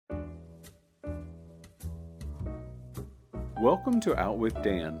Welcome to Out with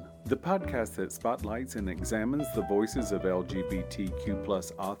Dan, the podcast that spotlights and examines the voices of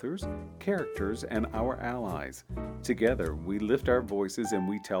LGBTQ+ authors, characters, and our allies. Together, we lift our voices and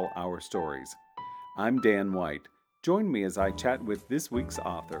we tell our stories. I'm Dan White. Join me as I chat with this week's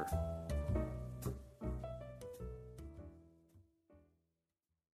author.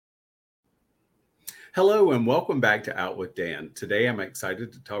 Hello and welcome back to Out with Dan. Today I'm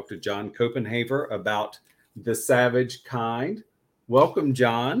excited to talk to John Copenhaver about The Savage Kind. Welcome,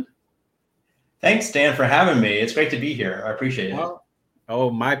 John. Thanks, Dan, for having me. It's great to be here. I appreciate it. Oh,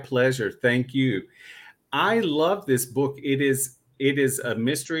 my pleasure. Thank you. I love this book. It is a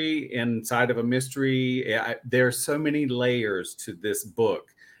mystery inside of a mystery. There are so many layers to this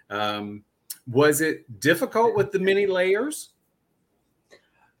book. Was it difficult with the many layers?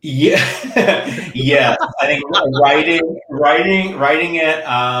 Yeah, yeah. I think writing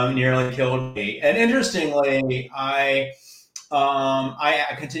it nearly killed me. And interestingly, I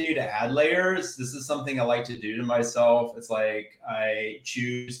continue to add layers. This is something I like to do to myself. It's like I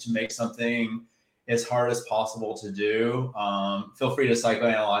choose to make something as hard as possible to do. Feel free to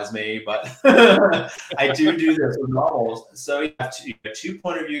psychoanalyze me, but I do this with novels. So you have two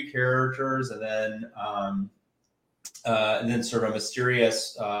point of view characters, and then sort of a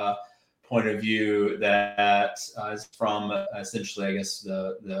mysterious point of view that is from essentially, I guess,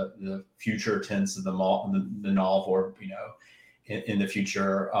 the future tense of the novel, or in the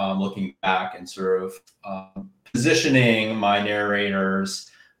future, looking back and sort of positioning my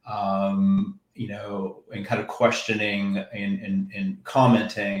narrators, and kind of questioning and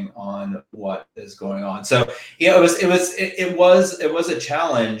commenting on what is going on. So it was a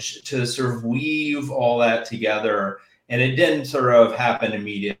challenge to sort of weave all that together. And it didn't sort of happen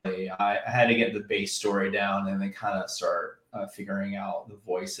immediately. I had to get the base story down and then kind of start figuring out the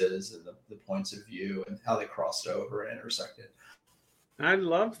voices and the points of view and how they crossed over and intersected. I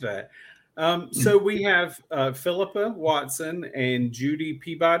love that. So we have Philippa Watson and Judy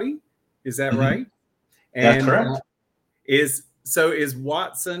Peabody. Is that right? That's correct. Is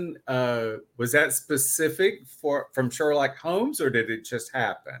Watson, was that specific from Sherlock Holmes, or did it just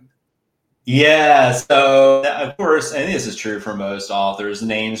happen? Yeah, so of course, and this is true for most authors,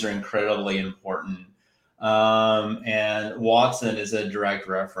 names are incredibly important. And Watson is a direct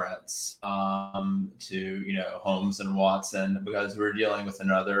reference to, Holmes and Watson, because we're dealing with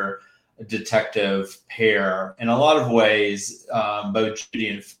another detective pair. In a lot of ways, both Judy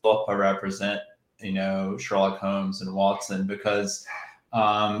and Philippa represent, Sherlock Holmes and Watson, because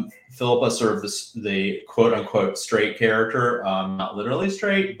Philippa sort of the quote unquote straight character, not literally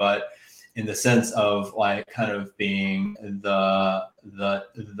straight, but in the sense of like kind of being the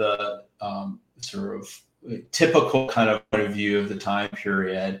sort of typical kind of point of view of the time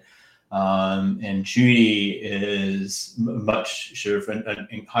period. And Judy is much sort of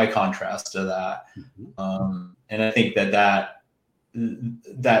in high contrast to that. And I think that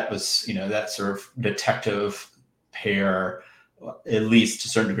was, that sort of detective pair, at least to a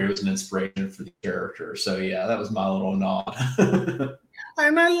certain degree, was an inspiration for the character. So yeah, that was my little nod.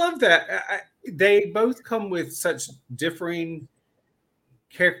 And I love that. They both come with such differing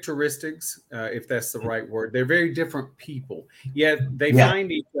characteristics, if that's the right word. They're very different people, yet they find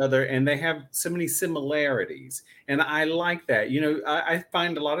each other and they have so many similarities. And I like that. I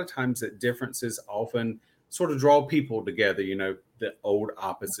find a lot of times that differences often sort of draw people together, the old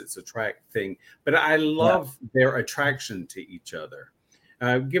opposites attract thing. But I love their attraction to each other.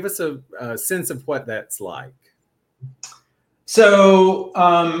 Give us a sense of what that's like. So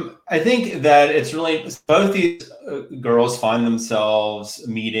I think that it's really, both these girls find themselves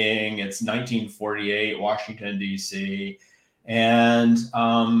meeting. It's 1948, Washington, D.C. And,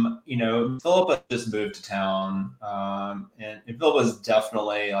 Philippa just moved to town. And Philippa is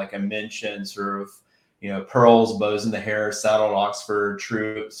definitely, like I mentioned, sort of, pearls, bows in the hair, saddled Oxford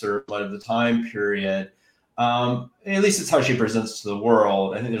troop, sort of of the time period. At least it's how she presents to the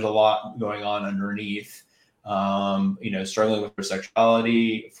world. I think there's a lot going on underneath. Struggling with her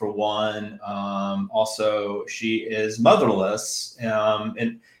sexuality, for one. Also, she is motherless,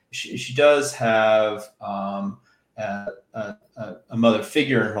 and she does have a mother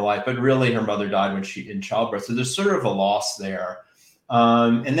figure in her life, but really her mother died when she in childbirth. So there's sort of a loss there.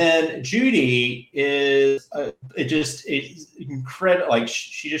 And then Judy is incredible. Like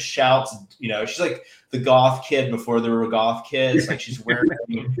she just shouts, she's like the goth kid before there were goth kids. Like she's wearing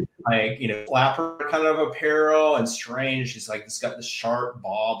flapper kind of apparel and strange. She's like, got this sharp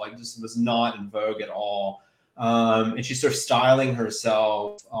bob, like this was not in vogue at all. And she's sort of styling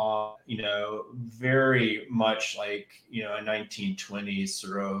herself, very much like, a 1920s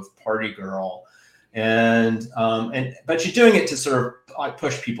sort of party girl. but she's doing it to sort of like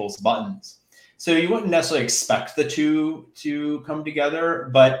push people's buttons. So you wouldn't necessarily expect the two to come together,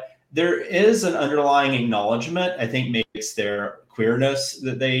 but there is an underlying acknowledgement. I think maybe it's their queerness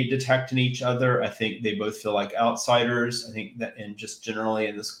that they detect in each other. I think they both feel like outsiders. I think that, and just generally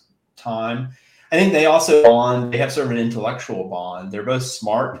in this time, I think they also bond. They have sort of an intellectual bond. They're both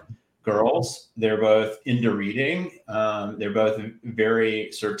smart girls. They're both into reading. They're both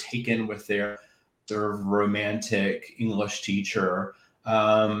very sort of taken with their sort of romantic English teacher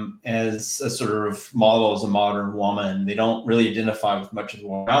as a sort of model as a modern woman. They don't really identify with much of the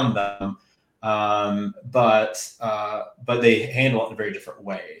world around them, but they handle it in very different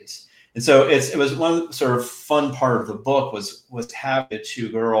ways. And so it was one sort of fun part of the book was having the two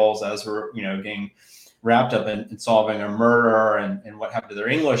girls as we're getting wrapped up in solving a murder and what happened to their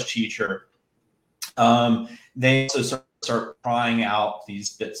English teacher. They also start trying out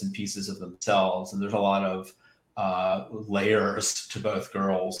these bits and pieces of themselves, and there's a lot of layers to both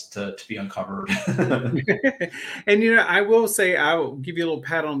girls to be uncovered. And I will say, I'll give you a little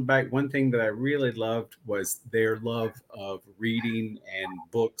pat on the back. One thing that I really loved was their love of reading and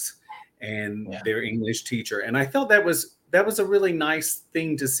books and their English teacher. And I thought that was a really nice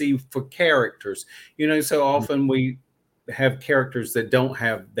thing to see for characters. So often we have characters that don't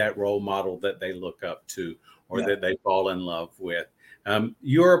have that role model that they look up to or that they fall in love with.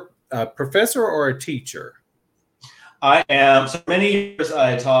 You're a professor or a teacher? I am. So many years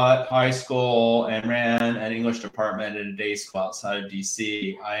I taught high school and ran an English department at a day school outside of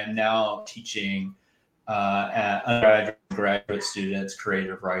DC. I am now teaching at undergraduate and graduate students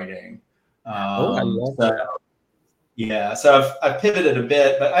creative writing. I love that. Yeah, so I've pivoted a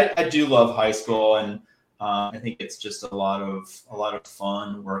bit, but I do love high school, and I think it's just a lot of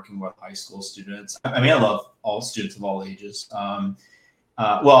fun working with high school students. I mean, I love all students of all ages.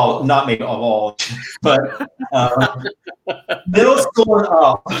 Well, not maybe of all, but middle school and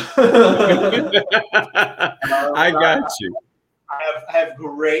up. I got you. I have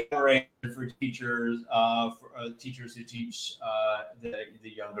great for teachers, teachers who teach the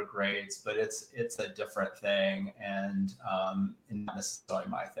younger grades, but it's a different thing, and not necessarily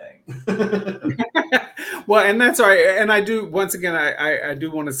my thing. Well, and that's all right. And I do, once again, I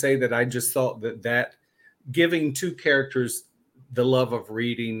do want to say that I just thought that giving two characters the love of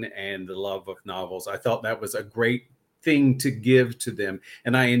reading and the love of novels, I thought that was a great thing to give to them.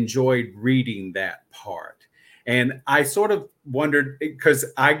 And I enjoyed reading that part. And I sort of wondered, because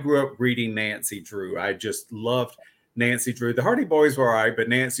I grew up reading Nancy Drew. I just loved Nancy Drew. The Hardy Boys were all right, but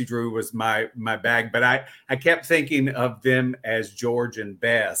Nancy Drew was my bag. But I kept thinking of them as George and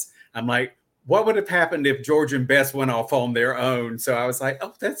Bess. I'm like, what would have happened if George and Bess went off on their own? So I was like,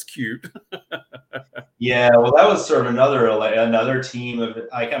 oh, that's cute. Yeah, well, that was sort of another team of.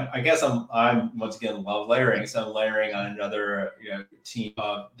 I guess I'm once again love layering, so I'm layering on another team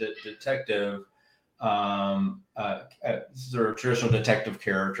of detective, sort of traditional detective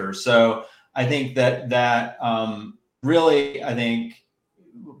characters. So I think that really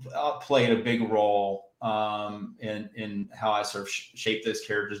played a big role in how I sort of shaped those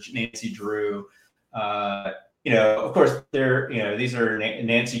characters. Nancy Drew. Of course, these are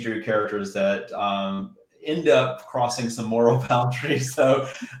Nancy Drew characters that end up crossing some moral boundaries. So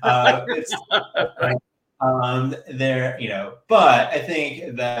it's but I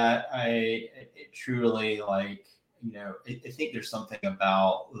think that I truly I think there's something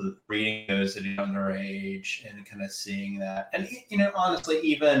about reading those at a younger age and kind of seeing that, and honestly,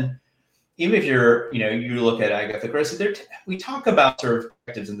 even if you look at Agatha Christie, we talk about sort of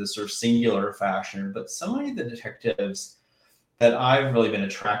detectives in this sort of singular fashion, but so many of the detectives that I've really been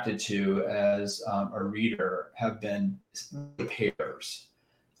attracted to as a reader have been pairs.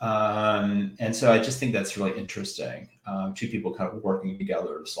 And so I just think that's really interesting. Two people kind of working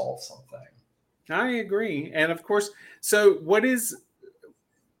together to solve something. I agree. And of course, so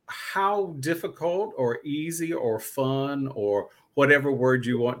how difficult or easy or fun or whatever word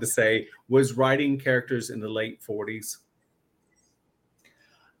you want to say was writing characters in the late 40s?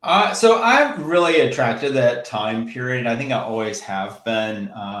 So I'm really attracted to that time period. I think I always have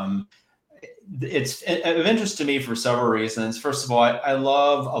been. It's of interest to me for several reasons. First of all, I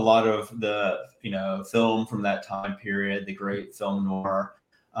love a lot of the film from that time period, the great film noir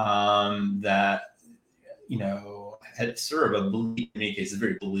that had sort of in many cases, a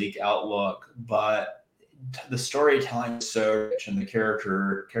very bleak outlook, but the storytelling was so rich and the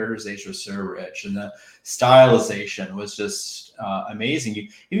characterization was so rich and the stylization was just amazing. Even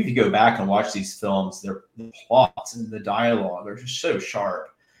if you go back and watch these films, the plots and the dialogue are just so sharp.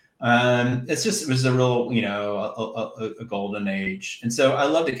 It was a real, a golden age. And so I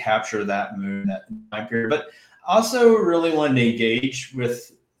love to capture that mood, that time period, but also really wanted to engage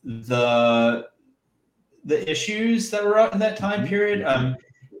with the issues that were out in that time period.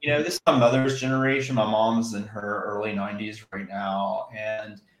 This is my mother's generation. My mom's in her early 90s right now.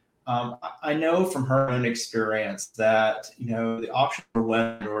 And I know from her own experience that, the options for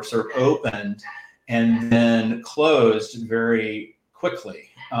women were sort of opened and then closed very quickly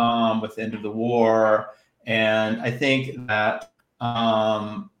with the end of the war. And I think that,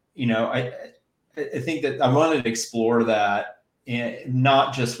 I think that I wanted to explore that,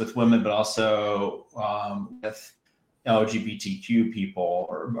 not just with women, but also with LGBTQ people,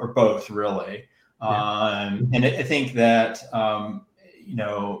 or both, really. And I think that,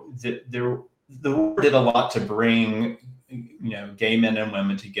 the war did a lot to bring, gay men and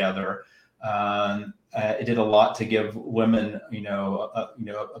women together. It did a lot to give women,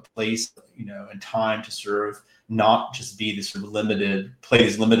 a place, and time to sort of not just be these sort of play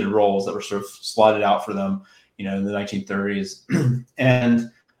these limited roles that were sort of slotted out for them, in the 1930s.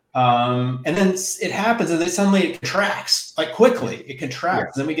 And then it happens, and then suddenly it contracts, like quickly. It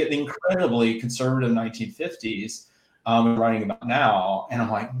contracts. Then we get the incredibly conservative 1950s we're writing about now, and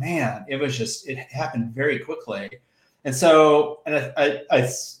I'm like, man, it happened very quickly. And so,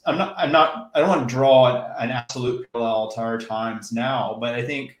 I don't want to draw an absolute parallel to our times now, but I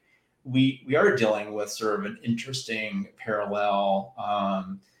think we are dealing with sort of an interesting parallel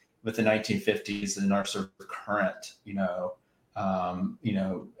with the 1950s and our sort of current,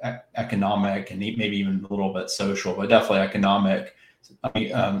 economic and maybe even a little bit social, but definitely economic,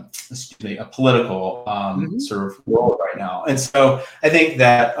 a political sort of world right now. And so I think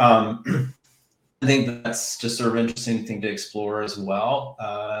that that's just sort of an interesting thing to explore as well.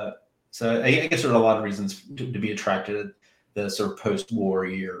 So I guess there are a lot of reasons to be attracted to the sort of post-war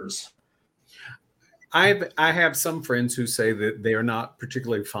years. I have some friends who say that they are not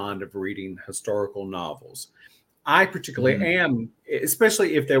particularly fond of reading historical novels. I particularly am,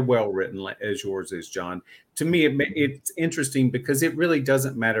 especially if they're well written, as yours is, John. To me, it's interesting because it really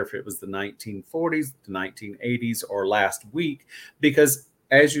doesn't matter if it was the 1940s, the 1980s, or last week, because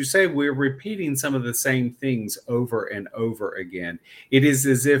as you say, we're repeating some of the same things over and over again. It is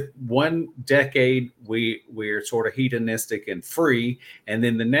as if one decade we're sort of hedonistic and free, and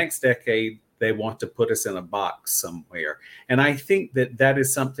then the next decade they want to put us in a box somewhere. And I think that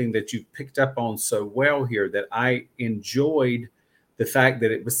is something that you picked up on so well here, that I enjoyed the fact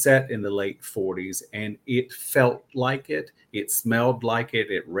that it was set in the late 40s and it felt like it, it smelled like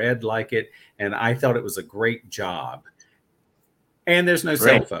it read like it, and I thought it was a great job. And there's no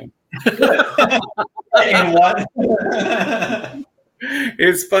cell phone. And what?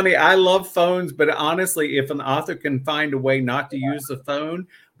 It's funny. I love phones, but honestly, if an author can find a way not to use the phone,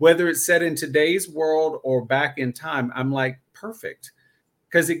 whether it's set in today's world or back in time, I'm like, perfect,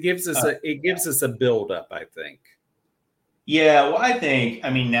 because it gives us a build up, I think. Yeah, well, I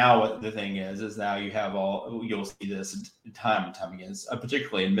mean, now what the thing is now you'll see this time and time again,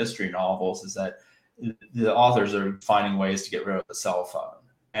 particularly in mystery novels, is that the authors are finding ways to get rid of the cell phone,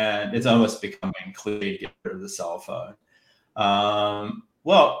 and it's almost becoming cliche to get rid of the cell phone.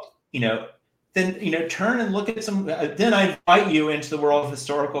 Then turn and look at some. Then I invite you into the world of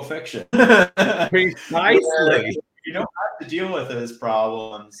historical fiction. Precisely. You don't have to deal with those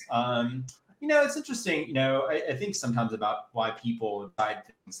problems. It's interesting. I think sometimes about why people decide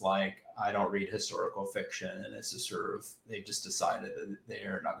things like, I don't read historical fiction, and it's just sort of they just decided that they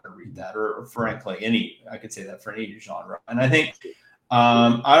are not going to read that, or frankly, I could say that for any genre. And I think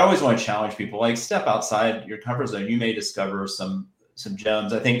I always want to challenge people, like, step outside your comfort zone. You may discover some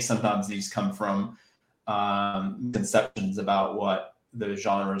gems. I think sometimes these come from conceptions about what those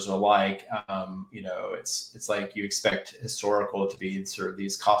genres are like. It's like you expect historical to be sort of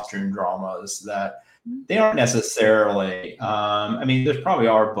these costume dramas that they aren't necessarily. There probably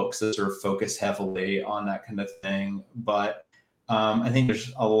are books that sort of focus heavily on that kind of thing, but I think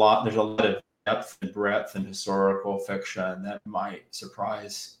there's a lot of depth and breadth in historical fiction that might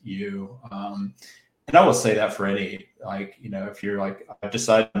surprise you. And I will say that for any, if you're like, I've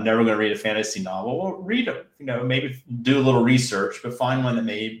decided I'm never going to read a fantasy novel, well, read it, maybe do a little research, but find one that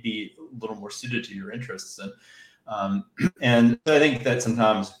may be a little more suited to your interests. And I think that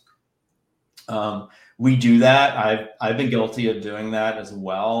sometimes we do that. I've been guilty of doing that as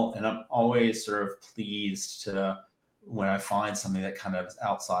well. And I'm always sort of pleased when I find something that kind of is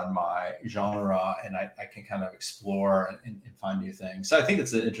outside my genre, and I can kind of explore and find new things. So I think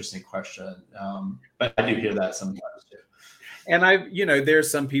it's an interesting question. But I do hear that sometimes too. And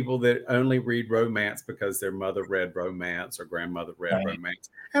there's some people that only read romance because their mother read romance or grandmother read Right. romance.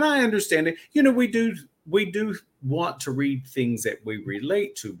 And I understand it. We do want to read things that we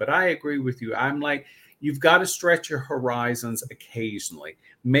relate to, but I agree with you. I'm like, you've got to stretch your horizons occasionally.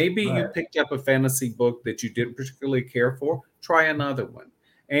 Maybe you Right. picked up a fantasy book that you didn't particularly care for, try another one.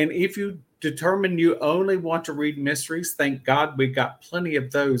 And if you determine you only want to read mysteries, thank God we've got plenty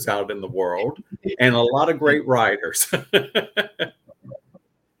of those out in the world and a lot of great writers.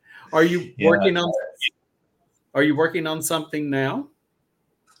 Are you Yeah. working on Are you working on something now?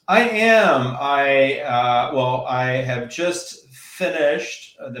 I am. I have just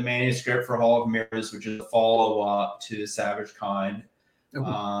finished the manuscript for Hall of Mirrors, which is a follow-up to Savage Kind,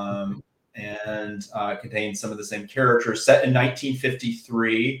 and contains some of the same characters set in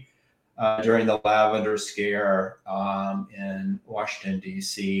 1953 during the Lavender Scare in Washington,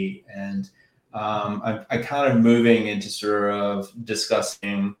 D.C. And I'm kind of moving into sort of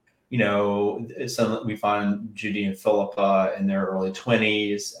discussing, we find Judy and Philippa in their early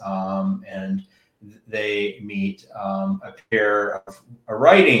 20s, and they meet a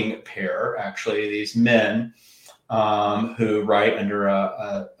writing pair, actually, these men who write under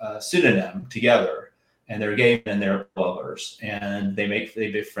a pseudonym together, and they're gay and they're lovers, and they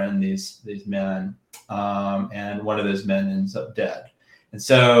befriend these men, and one of those men ends up dead. And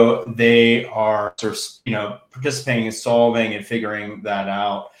so they are sort of, participating in solving and figuring that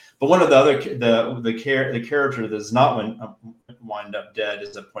out. But one of the other the character that does not wind up dead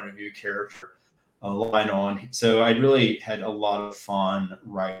is a point of view character, line on. So I really had a lot of fun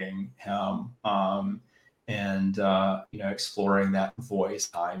writing him, and exploring that voice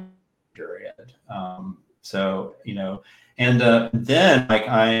time period. And then, like,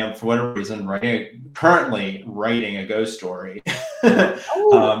 I am, for whatever reason, currently writing a ghost story. All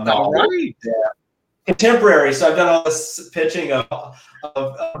right. Yeah. Contemporary. So I've done all this pitching of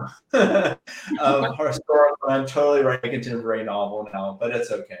historical. I'm totally writing a contemporary novel now, but it's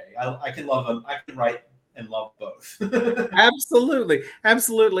okay. I can love them. I can write and love both. Absolutely. And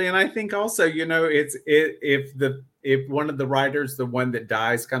I think also, if one of the writers, the one that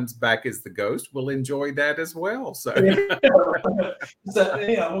dies, comes back as the ghost, we'll enjoy that as well. So, we'll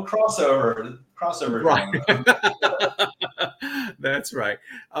crossover. Right. That's right.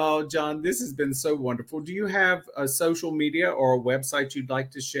 Oh, John, this has been so wonderful. Do you have a social media or a website you'd like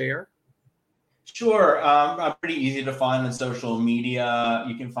to share? Sure. I'm pretty easy to find on social media.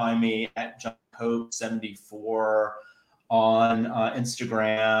 You can find me at John Cope 74 on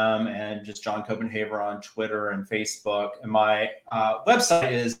Instagram, and just John Copenhaver on Twitter and Facebook. And my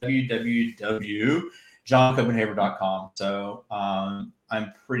website is www.johncopenhaver.com. So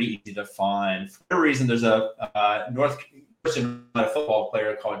I'm pretty easy to find. For whatever reason, there's a North Carolina football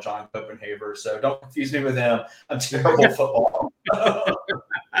player called John Copenhaver. So don't confuse me with him. I'm terrible at football.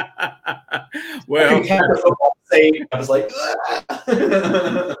 Well, I was like,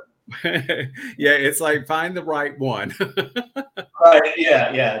 yeah, it's like find the right one. Right.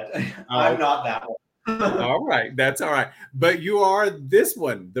 Yeah. I'm not that one. All right. That's all right. But you are this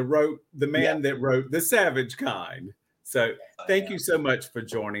one, the man that wrote The Savage Kind. So thank you so much for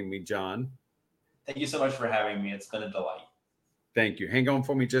joining me, John. Thank you so much for having me. It's been a delight. Thank you. Hang on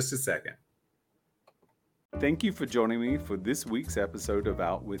for me just a second. Thank you for joining me for this week's episode of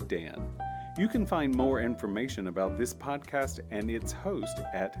Out with Dan. You can find more information about this podcast and its host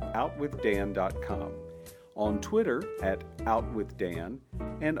at outwithdan.com, on Twitter at outwithdan,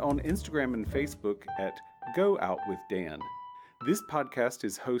 and on Instagram and Facebook at GoOutWithDan. This podcast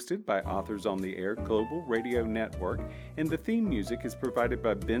is hosted by Authors on the Air Global Radio Network, and the theme music is provided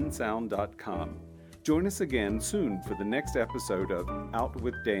by bensound.com. Join us again soon for the next episode of Out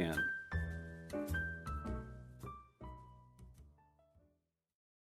with Dan.